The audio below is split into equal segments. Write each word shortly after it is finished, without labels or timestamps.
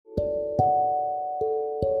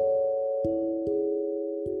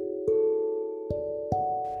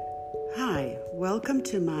Welcome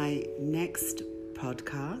to my next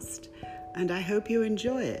podcast, and I hope you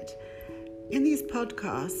enjoy it. In these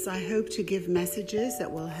podcasts, I hope to give messages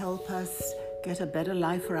that will help us get a better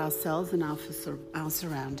life for ourselves and our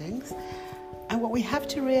surroundings. And what we have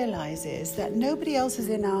to realize is that nobody else is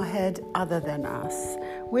in our head other than us.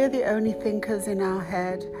 We're the only thinkers in our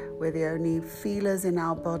head. We're the only feelers in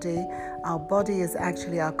our body. Our body is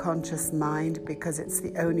actually our conscious mind because it's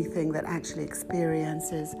the only thing that actually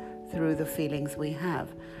experiences through the feelings we have.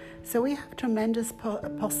 So we have tremendous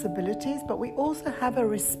possibilities, but we also have a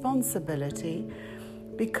responsibility,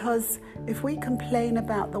 because if we complain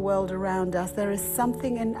about the world around us, there is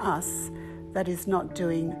something in us that is not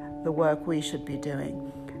doing the work we should be doing.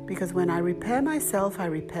 Because when I repair myself, I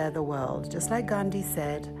repair the world. Just like Gandhi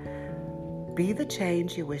said, be the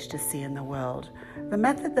change you wish to see in the world. The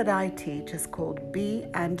method that I teach is called Be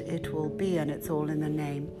and It Will Be, and it's all in the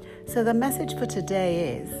name. So the message for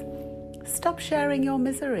today is, stop sharing your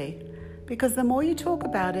misery, because the more you talk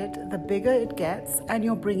about it, the bigger it gets, and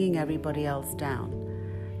you're bringing everybody else down.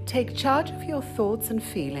 Take charge of your thoughts and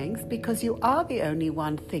feelings, because you are the only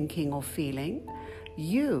one thinking or feeling,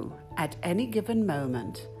 you at any given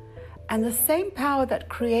moment. And the same power that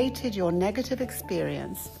created your negative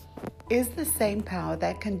experience is the same power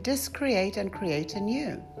that can discreate and create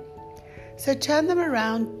anew. So turn them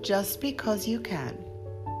around just because you can.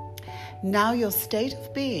 Now your state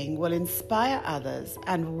of being will inspire others,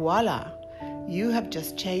 and voila, you have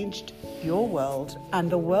just changed your world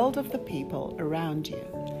and the world of the people around you.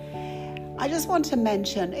 I just want to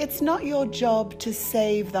mention, it's not your job to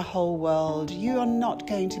save the whole world. You are not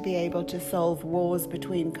going to be able to solve wars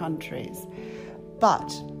between countries.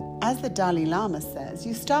 But, as the Dalai Lama says,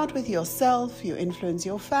 you start with yourself, you influence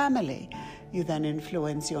your family, you then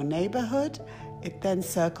influence your neighborhood, it then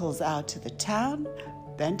circles out to the town,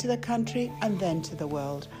 then to the country, and then to the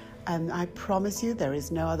world. And I promise you there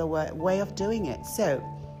is no other way of doing it. So,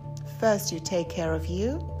 first you take care of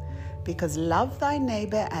you, because love thy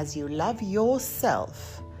neighbor as you love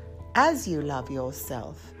yourself,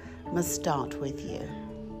 must start with you.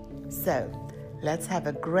 So, let's have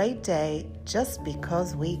a great day just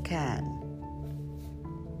because we can.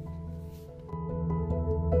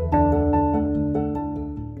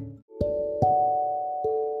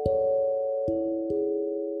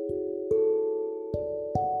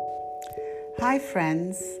 Hi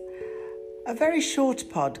friends, a very short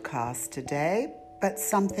podcast today, but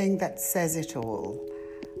something that says it all.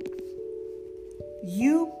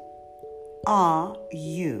 You are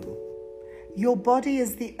you. Your body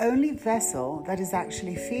is the only vessel that is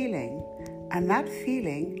actually feeling, and that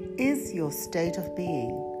feeling is your state of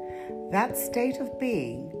being. That state of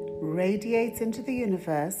being radiates into the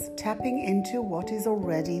universe, tapping into what is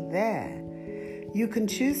already there. You can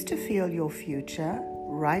choose to feel your future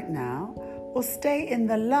right now, or stay in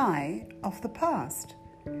the lie of the past.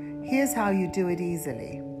 Here's how you do it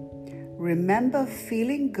easily. Remember,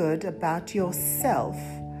 feeling good about yourself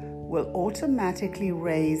will automatically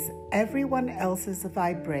raise everyone else's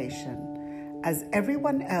vibration, as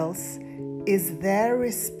everyone else is their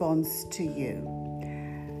response to you.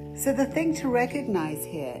 So the thing to recognize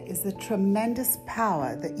here is the tremendous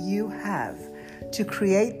power that you have to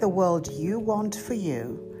create the world you want for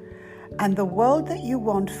you. And the world that you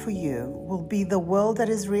want for you will be the world that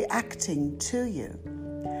is reacting to you.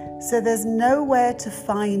 So there's nowhere to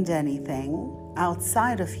find anything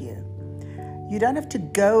outside of you. You don't have to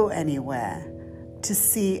go anywhere to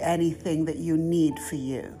see anything that you need for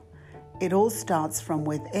you. It all starts from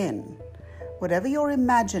within. Whatever you're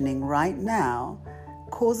imagining right now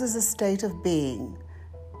causes a state of being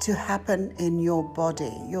to happen in your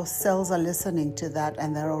body. Your cells are listening to that,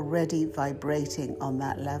 and they're already vibrating on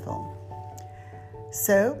that level.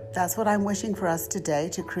 So that's what I'm wishing for us today,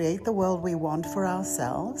 to create the world we want for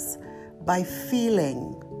ourselves by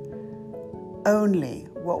feeling only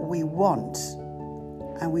what we want.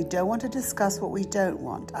 And we don't want to discuss what we don't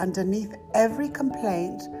want. Underneath every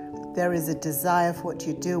complaint, there is a desire for what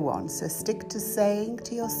you do want. So stick to saying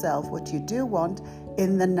to yourself what you do want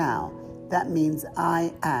in the now. That means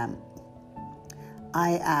I am.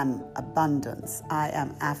 I am abundance. I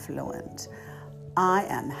am affluent. I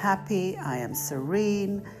am happy, I am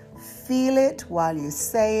serene. Feel it while you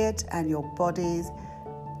say it, and your body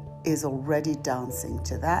is already dancing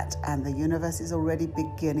to that, and the universe is already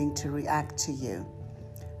beginning to react to you.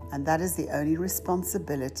 And that is the only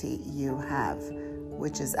responsibility you have,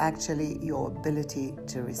 which is actually your ability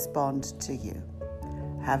to respond to you.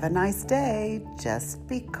 Have a nice day, just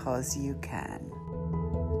because you can.